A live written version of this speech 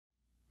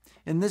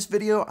In this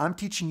video, I'm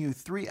teaching you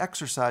 3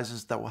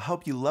 exercises that will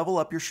help you level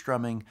up your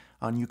strumming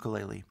on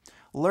ukulele.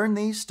 Learn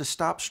these to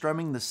stop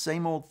strumming the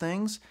same old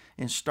things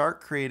and start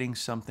creating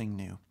something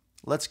new.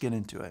 Let's get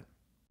into it.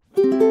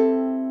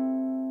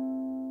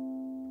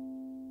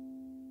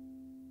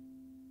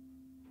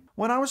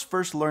 When I was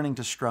first learning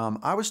to strum,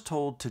 I was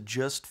told to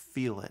just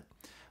feel it.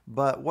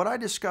 But what I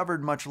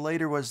discovered much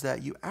later was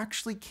that you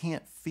actually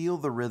can't feel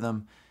the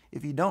rhythm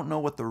if you don't know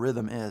what the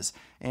rhythm is,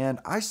 and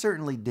I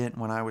certainly didn't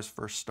when I was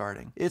first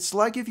starting. It's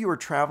like if you were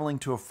traveling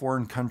to a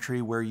foreign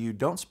country where you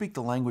don't speak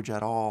the language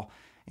at all,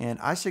 and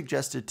I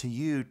suggested to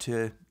you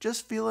to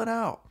just feel it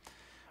out.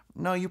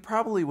 No, you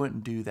probably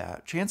wouldn't do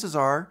that. Chances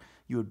are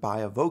you would buy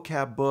a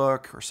vocab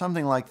book or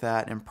something like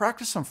that and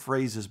practice some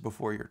phrases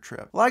before your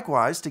trip.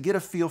 Likewise, to get a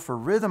feel for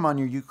rhythm on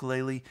your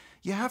ukulele,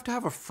 you have to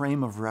have a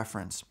frame of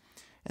reference.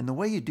 And the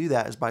way you do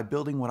that is by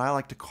building what I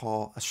like to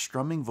call a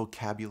strumming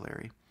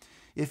vocabulary.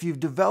 If you've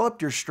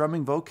developed your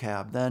strumming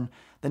vocab, then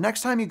the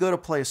next time you go to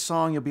play a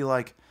song, you'll be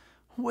like,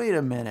 wait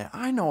a minute,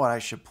 I know what I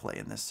should play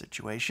in this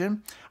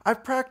situation.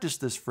 I've practiced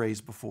this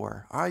phrase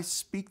before. I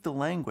speak the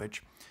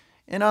language.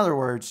 In other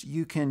words,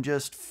 you can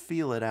just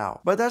feel it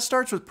out. But that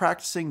starts with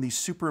practicing these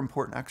super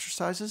important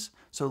exercises.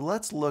 So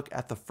let's look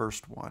at the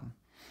first one.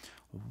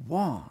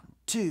 1,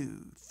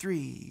 2,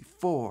 3,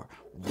 4.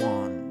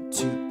 1,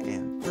 2,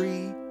 and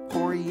 3.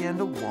 4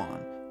 and a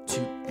 1.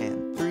 2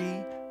 and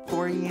 3.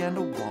 4 and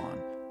a 1.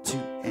 2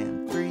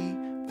 and 3,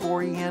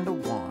 4 and a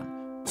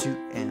 1,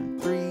 2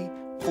 and 3,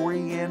 4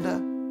 and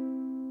a...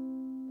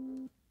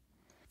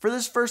 For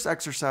this first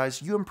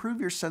exercise, you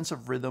improve your sense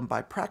of rhythm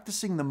by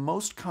practicing the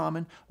most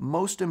common,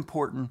 most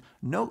important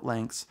note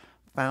lengths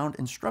found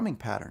in strumming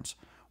patterns,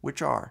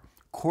 which are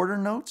quarter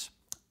notes,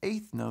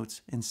 eighth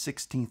notes, and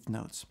 16th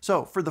notes.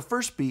 So for the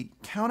first beat,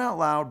 count out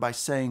loud by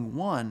saying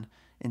 1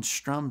 and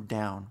strum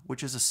down,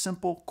 which is a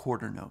simple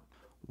quarter note.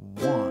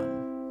 1.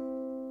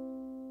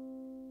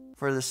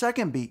 For the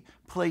second beat,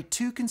 play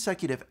 2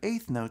 consecutive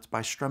eighth notes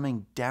by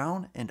strumming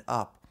down and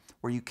up,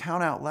 where you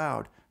count out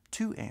loud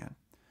 2 and.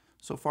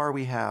 So far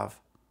we have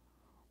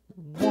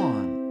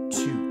 1,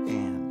 2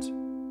 and,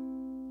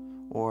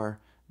 or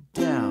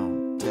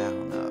down,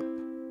 down, up.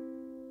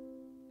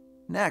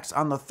 Next,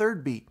 on the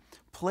third beat,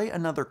 play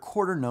another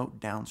quarter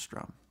note down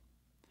strum.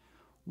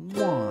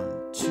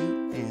 1,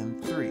 2,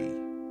 and 3.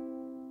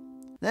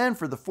 Then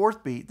for the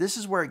fourth beat, this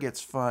is where it gets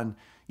fun.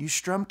 You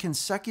strum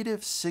consecutive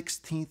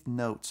 16th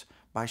notes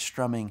by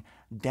strumming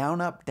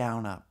down, up,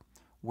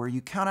 where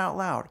you count out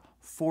loud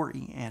 4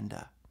 and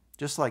a.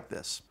 Just like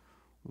this.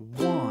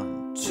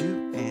 1,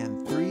 2,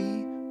 and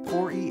 3,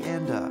 4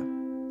 and a.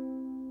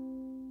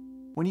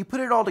 When you put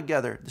it all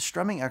together, the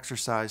strumming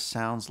exercise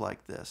sounds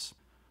like this.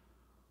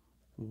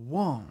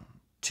 1,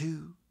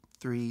 2,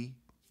 3,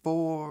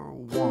 4,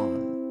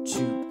 1,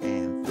 2,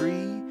 and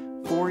 3,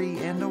 4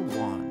 and a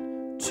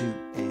 1, 2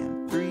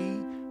 and 3,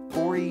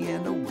 4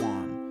 and a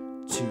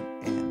 1, 2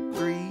 and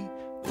 3,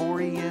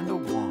 4 and a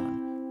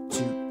 1,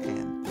 2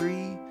 and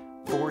 3,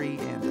 4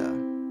 and a.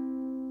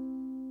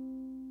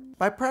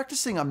 By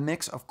practicing a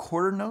mix of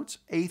quarter notes,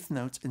 eighth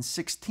notes, and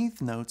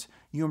 16th notes,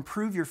 you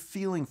improve your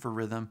feeling for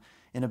rhythm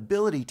and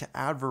ability to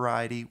add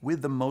variety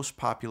with the most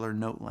popular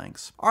note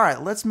lengths. All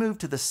right, let's move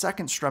to the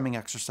second strumming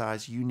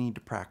exercise you need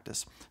to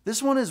practice.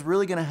 This one is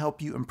really going to help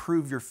you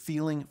improve your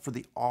feeling for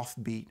the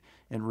offbeat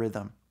and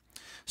rhythm.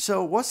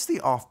 So what's the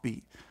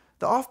offbeat?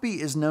 The offbeat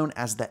is known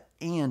as the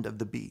and of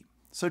the beat.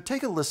 So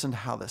take a listen to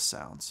how this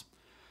sounds.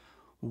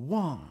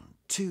 1,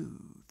 2,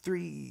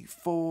 3,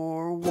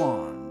 4,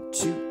 1,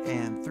 2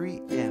 and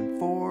 3 and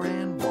 4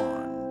 and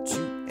 1,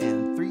 2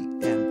 and 3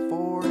 and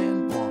 4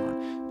 and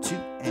 1, 2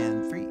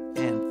 and 3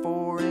 and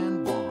 4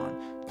 and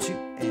 1, 2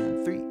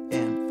 and 3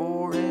 and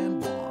 4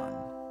 and 1.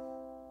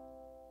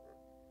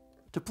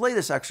 To play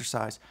this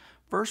exercise,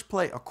 first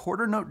play a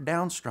quarter note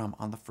down strum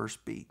on the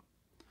first beat.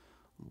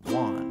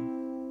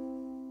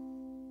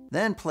 1.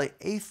 Then play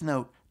eighth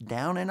note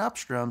down and up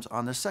strums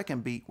on the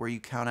second beat where you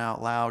count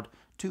out loud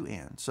 2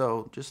 and.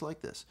 So just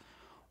like this.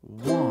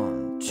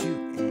 1,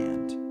 2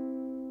 and.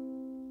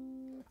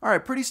 All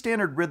right, pretty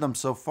standard rhythm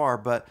so far,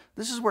 but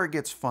this is where it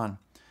gets fun.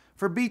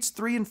 For beats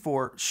 3 and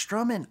 4,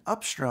 strum and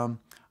up strum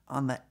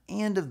on the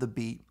and of the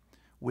beat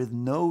with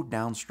no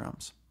down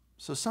strums.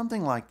 So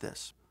something like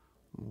this.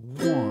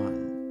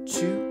 1,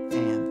 2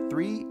 and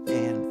 3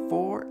 and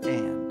 4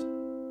 and.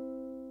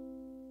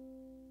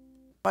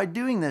 By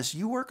doing this,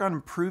 you work on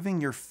improving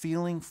your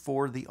feeling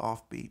for the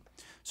offbeat.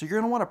 So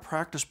you're going to want to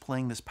practice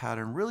playing this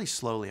pattern really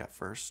slowly at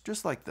first,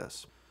 just like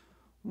this.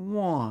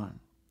 1,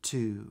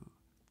 2,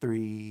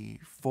 3,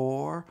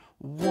 4,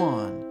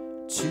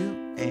 1,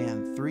 2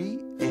 and 3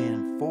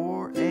 and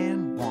 4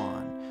 and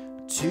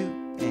 1,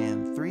 2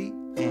 and 3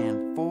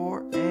 and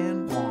 4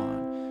 and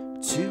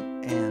 1,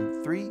 2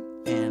 and 3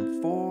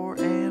 and 4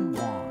 and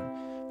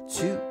 1,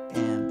 2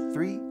 and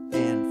 3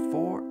 and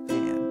 4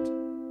 and.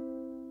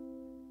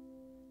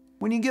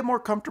 When you get more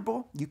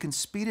comfortable, you can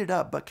speed it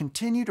up, but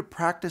continue to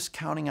practice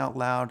counting out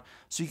loud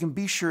so you can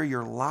be sure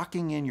you're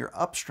locking in your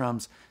up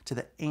strums to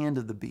the and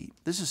of the beat.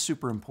 This is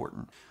super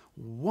important.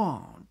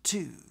 1,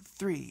 2,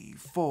 3,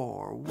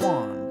 4,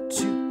 1,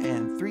 2,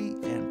 and 3,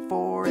 and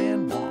 4,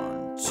 and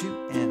 1,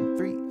 2, and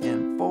 3,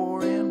 and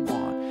 4, and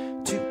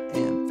 1, 2,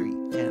 and 3,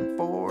 and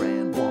 4,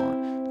 and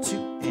 1,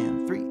 2,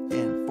 and 3,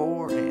 and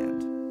 4,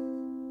 and.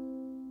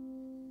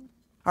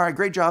 All right,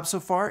 great job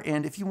so far.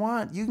 And if you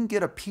want, you can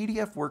get a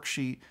PDF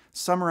worksheet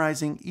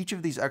summarizing each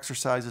of these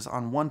exercises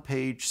on one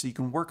page so you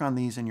can work on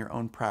these in your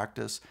own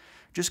practice.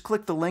 Just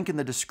click the link in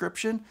the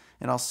description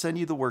and I'll send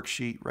you the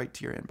worksheet right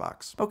to your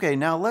inbox. Okay,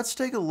 now let's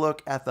take a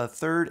look at the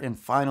third and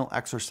final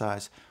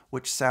exercise,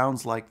 which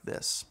sounds like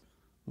this.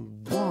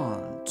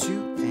 1,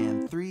 2,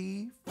 and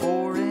 3,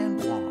 4,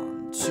 and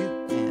 1,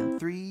 2, and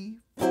 3,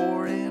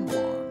 4, and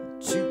 1,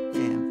 2,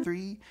 and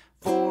 3,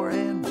 4,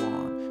 and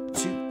 1,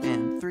 2,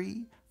 and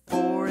 3,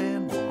 4,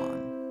 and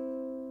 1.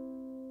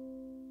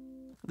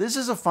 This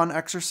is a fun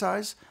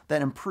exercise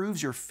that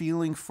improves your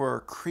feeling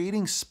for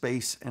creating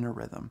space in a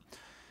rhythm.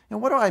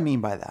 And what do I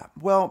mean by that?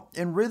 Well,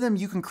 in rhythm,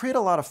 you can create a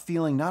lot of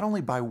feeling not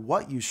only by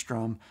what you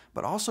strum,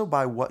 but also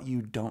by what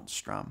you don't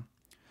strum.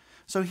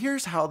 So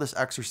here's how this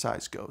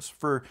exercise goes.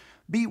 For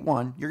beat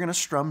 1, you're going to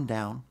strum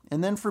down,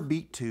 and then for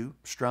beat 2,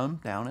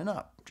 strum down and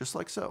up, just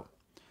like so.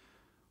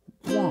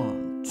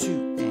 1,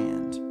 2,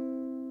 and.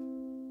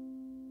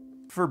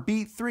 For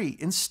beat 3,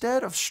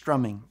 instead of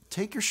strumming,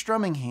 take your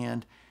strumming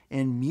hand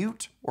and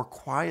mute or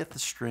quiet the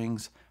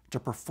strings to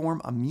perform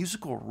a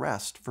musical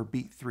rest for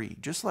beat 3,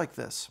 just like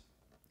this.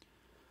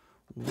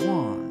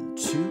 1,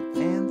 2,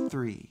 and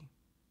 3.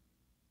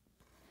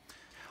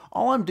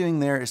 All I'm doing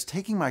there is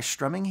taking my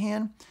strumming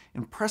hand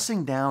and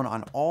pressing down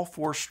on all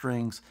 4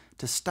 strings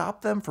to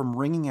stop them from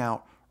ringing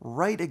out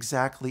right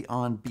exactly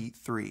on beat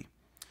 3.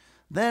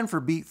 Then for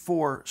beat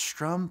 4,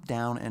 strum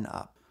down and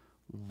up.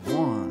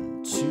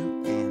 1,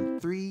 2,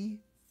 and 3,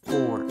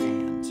 4,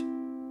 and.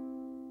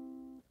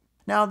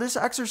 Now this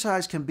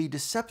exercise can be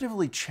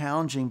deceptively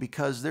challenging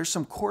because there's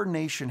some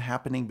coordination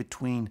happening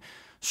between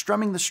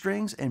strumming the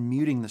strings and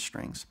muting the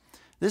strings.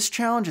 This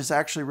challenge is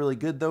actually really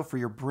good though for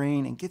your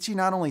brain and gets you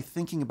not only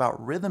thinking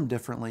about rhythm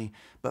differently,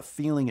 but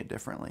feeling it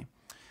differently.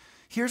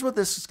 Here's what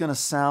this is going to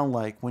sound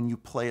like when you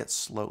play it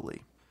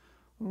slowly.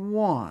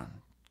 1,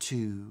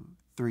 2,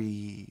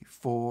 3,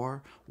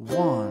 4,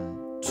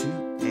 1,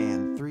 2,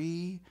 and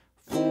 3,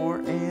 4,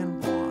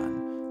 and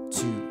 1,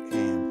 2,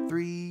 and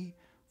 3,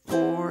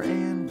 4,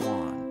 and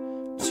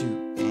 1,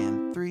 2,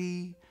 and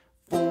 3,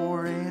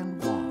 4,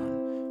 and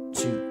 1,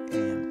 2,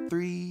 and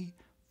 3,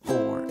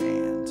 4,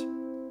 and.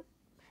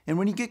 And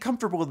when you get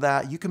comfortable with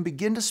that, you can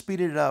begin to speed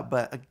it up,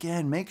 but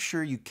again, make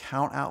sure you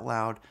count out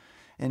loud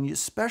and you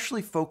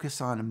especially focus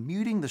on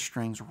muting the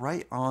strings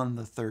right on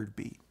the 3rd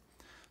beat.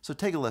 So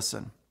take a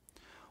listen.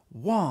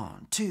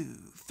 1, 2,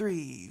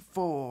 3,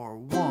 4,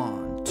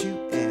 1,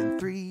 2, and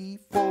 3,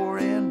 4,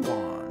 and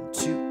 1,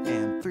 2,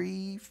 and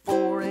 3,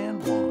 4,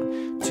 and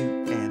 1,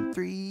 2, and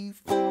 3,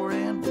 4,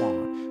 and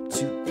 1,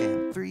 2,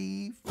 and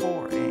 3,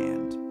 4,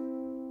 and.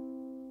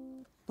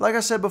 Like I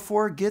said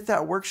before, get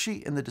that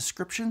worksheet in the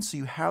description so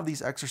you have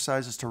these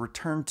exercises to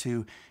return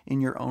to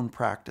in your own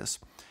practice.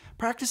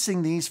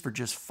 Practicing these for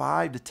just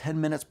 5 to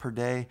 10 minutes per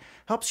day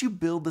helps you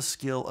build the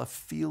skill of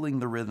feeling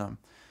the rhythm.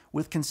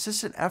 With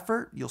consistent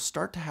effort, you'll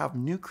start to have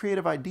new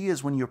creative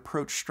ideas when you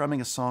approach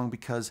strumming a song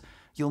because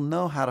you'll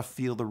know how to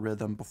feel the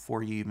rhythm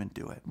before you even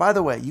do it. By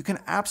the way, you can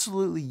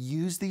absolutely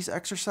use these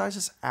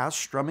exercises as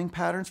strumming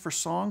patterns for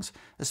songs,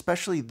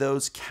 especially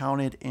those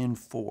counted in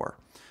 4.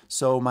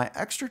 So my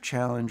extra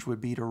challenge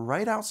would be to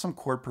write out some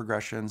chord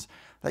progressions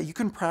that you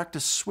can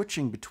practice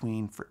switching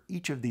between for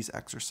each of these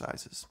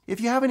exercises.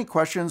 If you have any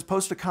questions,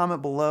 post a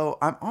comment below.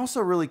 I'm also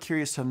really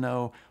curious to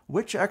know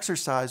which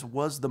exercise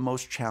was the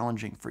most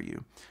challenging for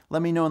you.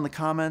 Let me know in the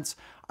comments.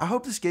 I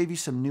hope this gave you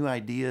some new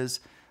ideas.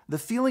 The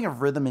feeling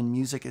of rhythm in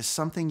music is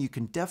something you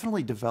can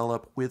definitely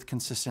develop with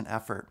consistent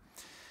effort.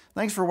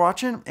 Thanks for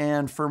watching,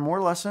 and for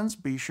more lessons,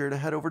 be sure to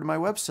head over to my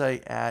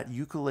website at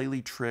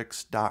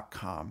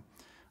ukuleletricks.com.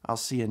 I'll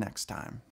see you next time.